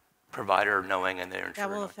healthcare provider knowing and their insurance. That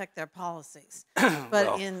will affect their policies. But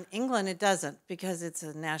Well, in England, it doesn't, because it's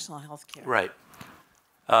a national health care. Right.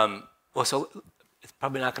 Well, so it's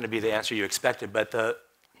probably not going to be the answer you expected, but the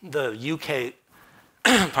UK,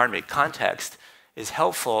 pardon me, context is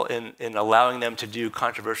helpful in allowing them to do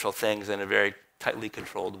controversial things in a very tightly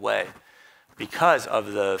controlled way because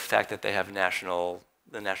of the fact that they have the National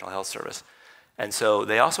Health Service. And so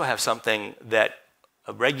they also have something that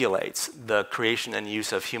regulates the creation and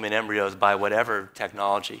use of human embryos by whatever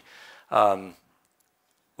technology,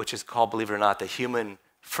 which is called, believe it or not, the Human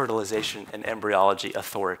Fertilization and Embryology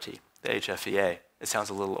Authority, the HFEA. It sounds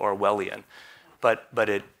a little Orwellian, but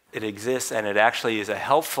it exists, and it actually is a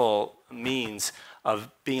helpful means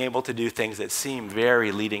of being able to do things that seem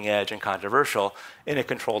very leading edge and controversial in a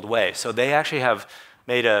controlled way. So they actually have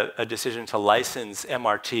made a decision to license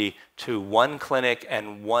MRT to one clinic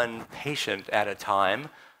and one patient at a time,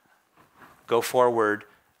 go forward,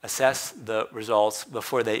 assess the results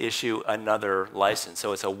before they issue another license.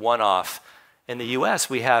 So it's a one-off. In the US,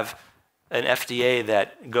 we have an FDA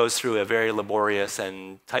that goes through a very laborious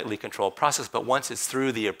and tightly controlled process, but once it's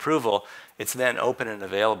through the approval, it's then open and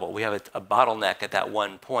available. We have a bottleneck at that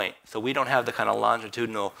one point. So we don't have the kind of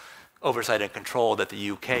longitudinal oversight and control that the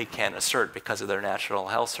UK can assert because of their National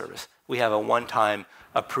Health Service. We have a one-time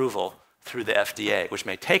approval through the FDA, which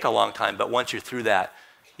may take a long time, but once you're through that,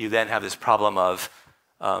 you then have this problem of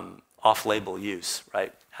off-label use,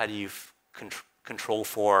 right? How do you control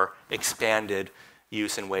for expanded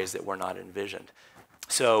use in ways that were not envisioned?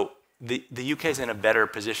 So the UK is in a better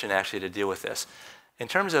position actually to deal with this. In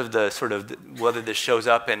terms of the sort of whether this shows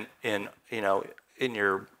up in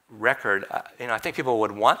your record, I think people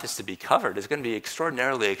would want this to be covered. It's going to be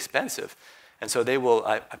extraordinarily expensive, and so they will,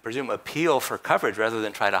 I presume, appeal for coverage rather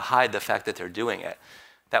than try to hide the fact that they're doing it.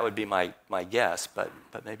 That would be my guess, but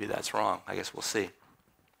maybe that's wrong. I guess we'll see.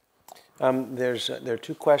 There are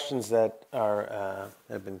two questions that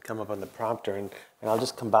have been come up on the prompter, and I'll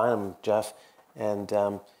just combine them, Jeff.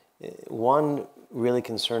 And one really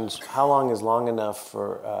concerns how long is long enough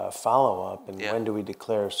for follow-up, and when do we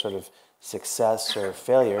declare sort of success or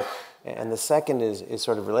failure? And the second is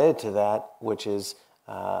sort of related to that, which is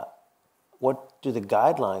what do the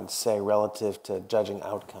guidelines say relative to judging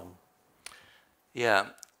outcome? Yeah.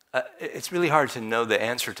 It's really hard to know the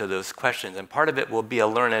answer to those questions, and part of it will be a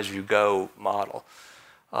learn-as-you-go model,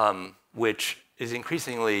 which is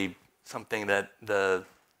increasingly something that the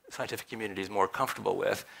scientific community is more comfortable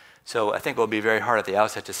with. So I think it will be very hard at the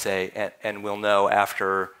outset to say, and we'll know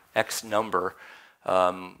after X number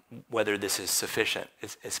whether this is sufficient,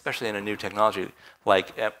 especially in a new technology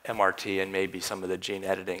like MRT and maybe some of the gene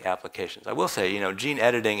editing applications. I will say, gene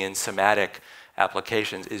editing in somatic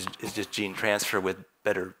applications is just gene transfer with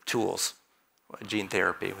better tools, gene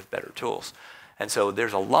therapy with better tools. And so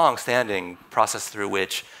there's a long-standing process through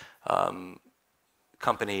which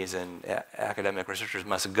companies and academic researchers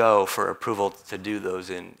must go for approval to do those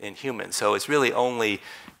in humans. So it's really only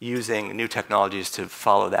using new technologies to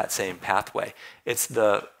follow that same pathway. It's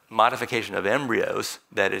the modification of embryos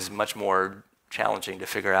that is much more challenging to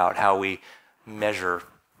figure out how we measure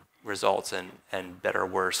results and better or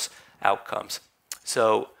worse outcomes.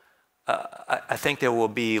 So I think there will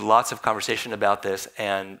be lots of conversation about this,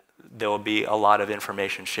 and there will be a lot of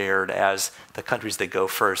information shared as the countries that go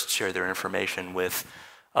first share their information with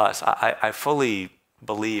us. I fully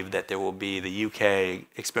believe that there will be the UK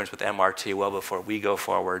experience with MRT well before we go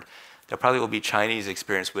forward. There probably will be Chinese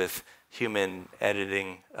experience with human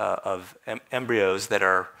editing of embryos that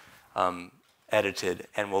are edited,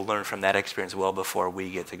 and we'll learn from that experience well before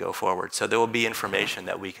we get to go forward. So there will be information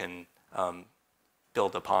that we can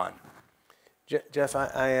build upon. Jeff,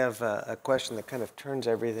 I have a question that kind of turns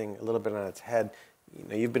everything a little bit on its head.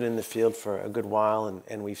 You've been in the field for a good while,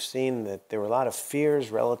 and we've seen that there were a lot of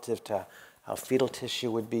fears relative to how fetal tissue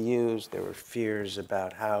would be used. There were fears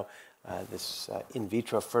about how this in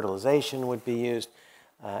vitro fertilization would be used.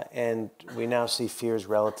 And we now see fears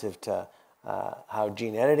relative to how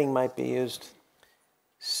gene editing might be used.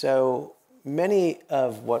 So many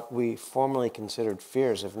of what we formerly considered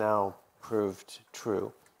fears have now proved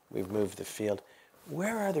true. We've moved the field.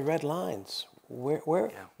 Where are the red lines?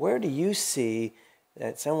 Where do you see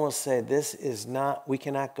that someone will say, this is not, we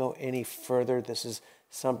cannot go any further. This is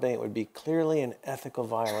something that would be clearly an ethical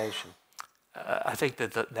violation? I think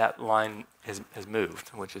that that line has moved,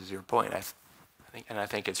 which is your point. I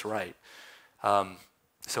think it's right.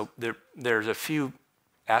 So there's a few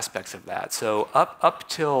aspects of that. So up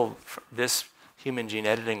till this human gene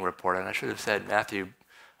editing report, and I should have said Matthew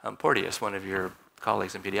Porteous, one of your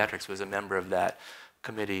colleagues in pediatrics, was a member of that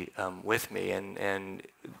committee with me and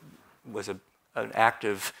was an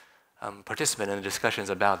active participant in the discussions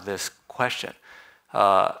about this question.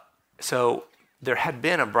 So there had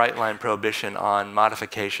been a bright line prohibition on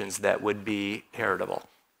modifications that would be heritable,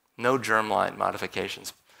 no germline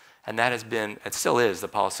modifications. And that has been, it still is the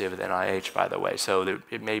policy of the NIH, by the way, so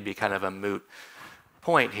it may be kind of a moot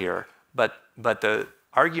point here. But the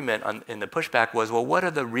argument in the pushback was, well, what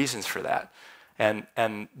are the reasons for that? And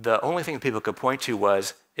the only thing people could point to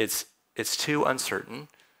was it's too uncertain.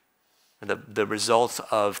 The results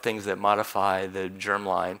of things that modify the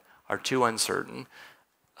germline are too uncertain.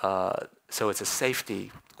 So it's a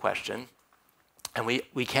safety question. And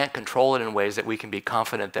we can't control it in ways that we can be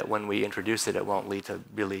confident that when we introduce it, it won't lead to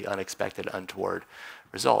really unexpected, untoward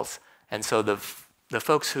results. And so the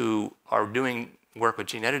folks who are doing work with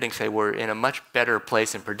gene editing say we're in a much better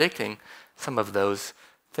place in predicting some of those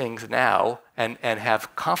things now and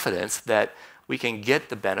have confidence that we can get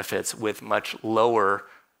the benefits with much lower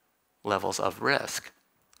levels of risk.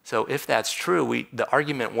 So if that's true, the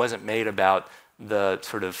argument wasn't made about the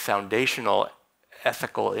sort of foundational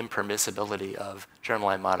ethical impermissibility of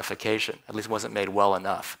germline modification, at least wasn't made well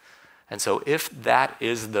enough. And so if that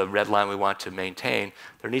is the red line we want to maintain,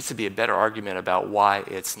 there needs to be a better argument about why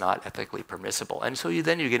it's not ethically permissible. And so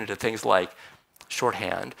then you get into things like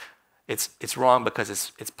shorthand. It's wrong because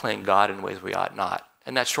it's playing God in ways we ought not.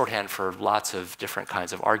 And that's shorthand for lots of different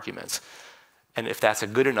kinds of arguments. And if that's a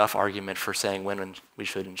good enough argument for saying when we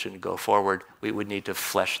should and shouldn't go forward, we would need to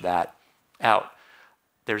flesh that out.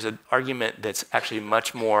 There's an argument that's actually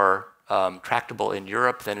much more tractable in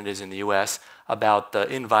Europe than it is in the US about the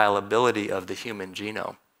inviolability of the human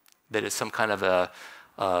genome, that it's some kind of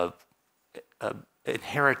a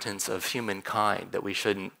inheritance of humankind that we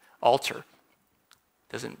shouldn't alter.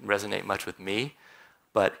 Doesn't resonate much with me,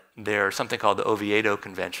 but there's something called the Oviedo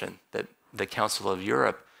Convention that the Council of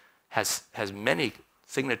Europe has many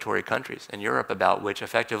signatory countries in Europe about which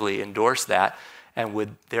effectively endorse that and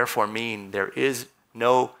would therefore mean there is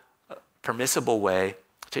no permissible way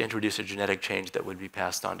to introduce a genetic change that would be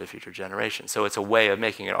passed on to future generations. So it's a way of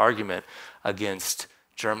making an argument against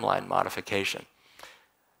germline modification.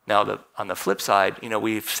 Now, on the flip side,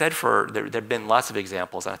 we've said there have been lots of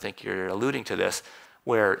examples, and I think you're alluding to this,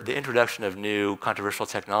 where the introduction of new controversial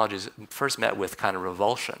technologies first met with kind of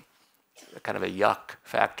revulsion, kind of a yuck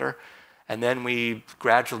factor. And then we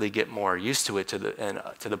gradually get more used to it to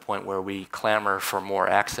the point where we clamor for more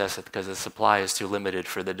access because the supply is too limited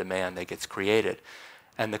for the demand that gets created.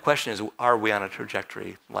 And the question is, are we on a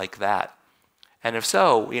trajectory like that? And if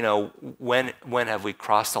so, when have we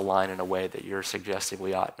crossed the line in a way that you're suggesting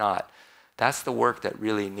we ought not? That's the work that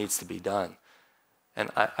really needs to be done. And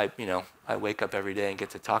I wake up every day and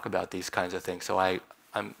get to talk about these kinds of things. So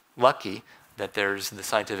I'm lucky that there's the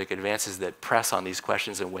scientific advances that press on these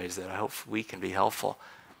questions in ways that I hope we can be helpful.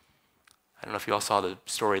 I don't know if you all saw the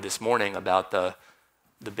story this morning about the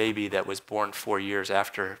baby that was born 4 years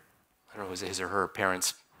after, I don't know, was it his or her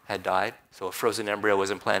parents had died. So a frozen embryo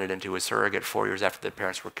was implanted into a surrogate 4 years after the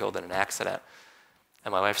parents were killed in an accident.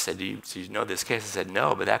 And my wife said, do you know this case? I said,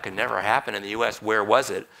 no, but that could never happen in the US. Where was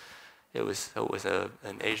it? It was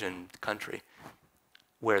an Asian country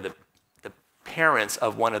where the parents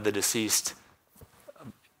of one of the deceased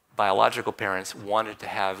biological parents wanted to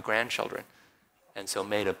have grandchildren, and so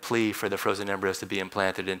made a plea for the frozen embryos to be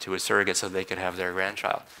implanted into a surrogate so they could have their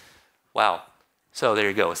grandchild. Wow. So there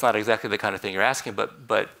you go. It's not exactly the kind of thing you're asking, but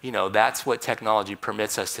that's what technology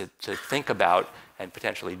permits us to think about and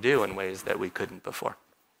potentially do in ways that we couldn't before.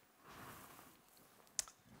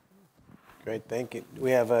 Great, thank you.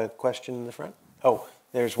 We have a question in the front. Oh,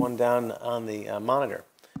 there's one down on the monitor.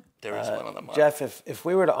 There is one on the monitor. Jeff, if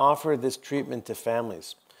we were to offer this treatment to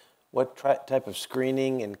families, what type of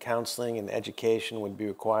screening and counseling and education would be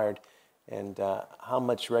required, and how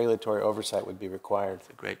much regulatory oversight would be required? That's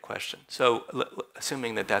a great question. So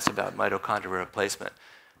assuming that that's about mitochondrial replacement,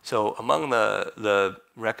 so among the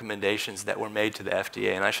recommendations that were made to the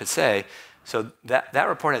FDA, and I should say, so that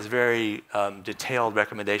report has very detailed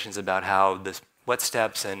recommendations about what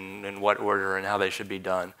steps and in what order and how they should be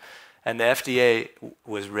done. And the FDA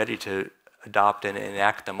was ready to adopt and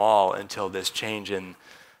enact them all until this change in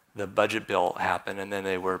the budget bill happened, and then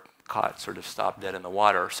they were caught, sort of stopped dead in the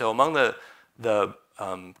water. So among the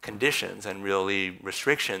conditions and really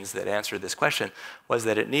restrictions that answer this question was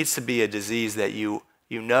that it needs to be a disease that you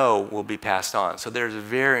know will be passed on. So there's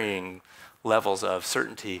varying levels of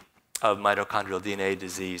certainty of mitochondrial DNA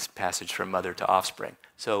disease passage from mother to offspring.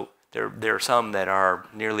 So there are some that are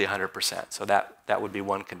nearly 100%. So that would be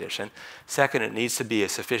one condition. Second, it needs to be a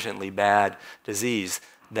sufficiently bad disease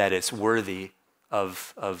that it's worthy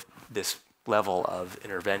of this level of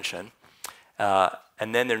intervention.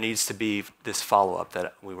 And then there needs to be this follow-up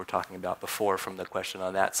that we were talking about before from the question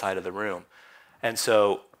on that side of the room. And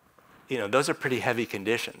so, those are pretty heavy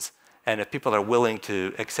conditions. And if people are willing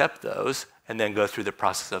to accept those and then go through the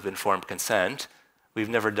process of informed consent, we've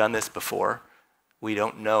never done this before. We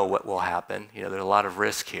don't know what will happen. There's a lot of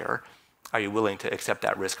risk here. Are you willing to accept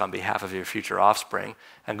that risk on behalf of your future offspring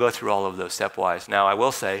and go through all of those stepwise? Now, I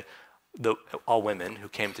will say, all women who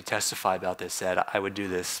came to testify about this said, I would do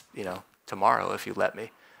this, tomorrow if you let me,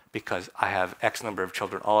 because I have X number of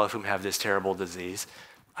children, all of whom have this terrible disease.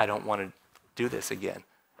 I don't want to do this again.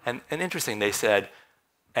 And interesting, they said,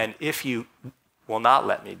 and if you will not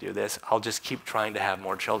let me do this, I'll just keep trying to have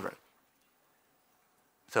more children.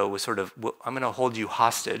 So it was sort of, I'm going to hold you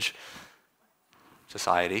hostage,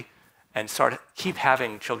 society, and keep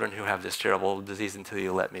having children who have this terrible disease until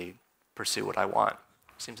you let me pursue what I want.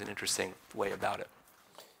 Seems an interesting way about it.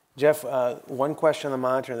 Jeff, one question on the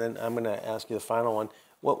monitor, and then I'm going to ask you the final one.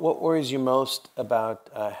 What worries you most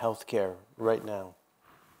about healthcare right now?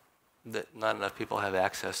 That not enough people have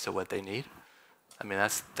access to what they need. I mean,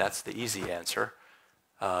 that's the easy answer.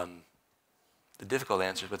 The difficult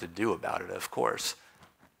answer is what to do about it, of course.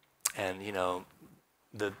 And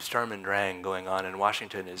the Sturm and Drang going on in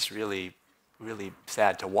Washington is really, really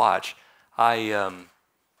sad to watch. I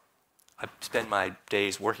spend my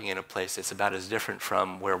days working in a place that's about as different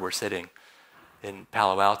from where we're sitting in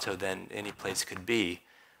Palo Alto than any place could be,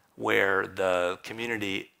 where the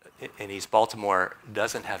community in East Baltimore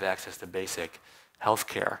doesn't have access to basic health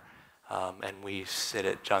care. And we sit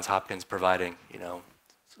at Johns Hopkins providing,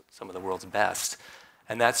 some of the world's best.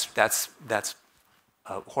 And that's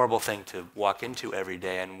a horrible thing to walk into every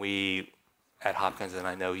day. And we at Hopkins, and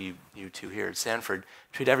I know you two here at Stanford,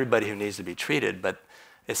 treat everybody who needs to be treated, but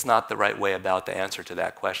it's not the right way about the answer to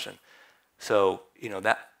that question. So,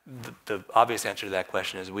 the obvious answer to that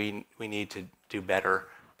question is we need to do better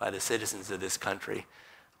by the citizens of this country,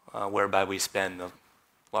 whereby we spend the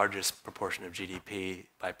largest proportion of GDP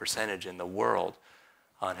by percentage in the world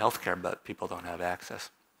on healthcare, but people don't have access.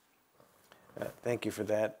 Thank you for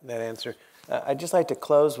that answer. I'd just like to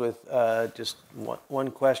close with just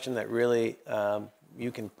one question that really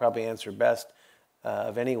you can probably answer best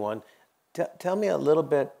of anyone. Tell me a little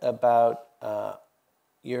bit about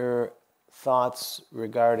your thoughts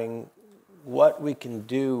regarding what we can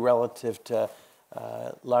do relative to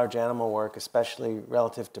large animal work, especially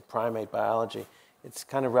relative to primate biology. It's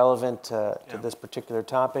kind of relevant to this particular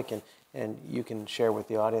topic, and you can share with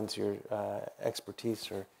the audience your expertise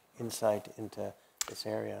or insight into this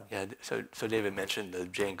area. Yeah, so David mentioned the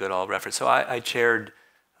Jane Goodall reference. So I chaired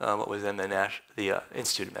what was then the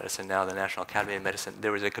Institute of Medicine, now the National Academy of Medicine.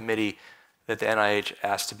 There was a committee that the NIH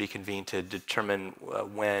asked to be convened to determine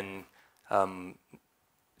when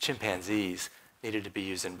chimpanzees needed to be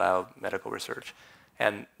used in biomedical research.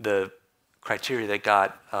 And the criteria that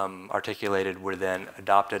got articulated were then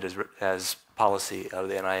adopted as policy of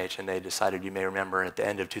the NIH, and they decided, you may remember, at the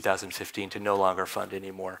end of 2015 to no longer fund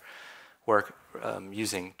any more work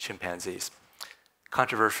using chimpanzees.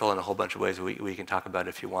 Controversial in a whole bunch of ways we can talk about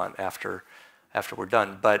if you want after we're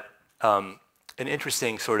done. But an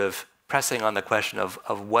interesting sort of pressing on the question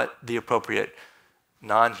of what the appropriate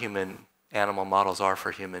non-human animal models are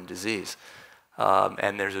for human disease.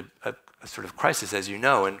 And there's a sort of crisis, as you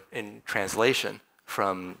know, in translation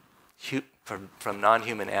from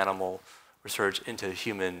non-human animal research into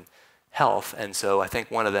human health. And so I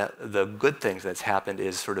think one of the good things that's happened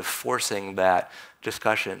is sort of forcing that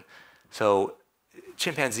discussion. So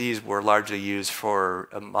chimpanzees were largely used for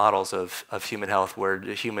models of human health where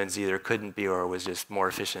the humans either couldn't be or was just more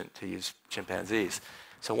efficient to use chimpanzees.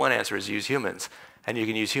 So one answer is use humans. And you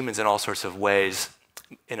can use humans in all sorts of ways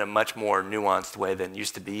in a much more nuanced way than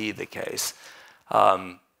used to be the case.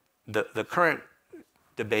 The current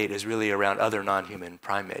debate is really around other non-human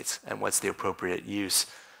primates and what's the appropriate use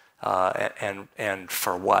and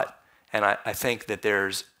for what. And I think that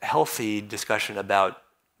there's healthy discussion about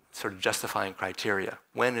sort of justifying criteria.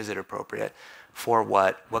 When is it appropriate? For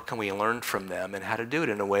what? What can we learn from them? And how to do it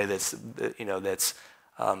in a way that's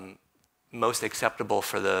most acceptable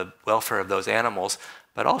for the welfare of those animals,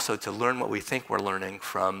 but also to learn what we think we're learning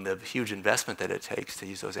from the huge investment that it takes to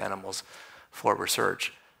use those animals for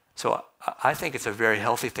research. So I think it's a very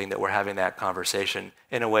healthy thing that we're having that conversation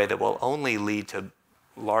in a way that will only lead to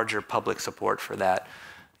larger public support for that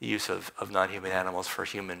use of non-human animals for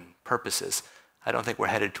human purposes. I don't think we're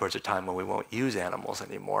headed towards a time when we won't use animals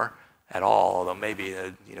anymore at all, although maybe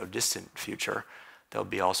in a distant future there'll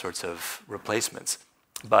be all sorts of replacements.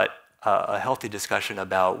 But a healthy discussion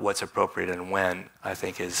about what's appropriate and when, I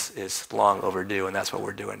think, is long overdue, and that's what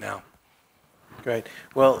we're doing now. Great.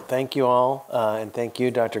 Well, thank you all, and thank you,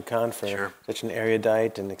 Dr. Kahn, for Sure. such an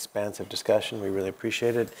erudite and expansive discussion. We really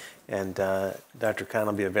appreciate it. And Dr. Kahn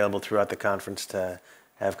will be available throughout the conference to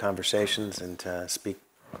have conversations and to speak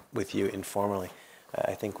with you informally.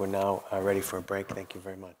 I think we're now ready for a break. Thank you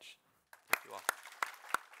very much.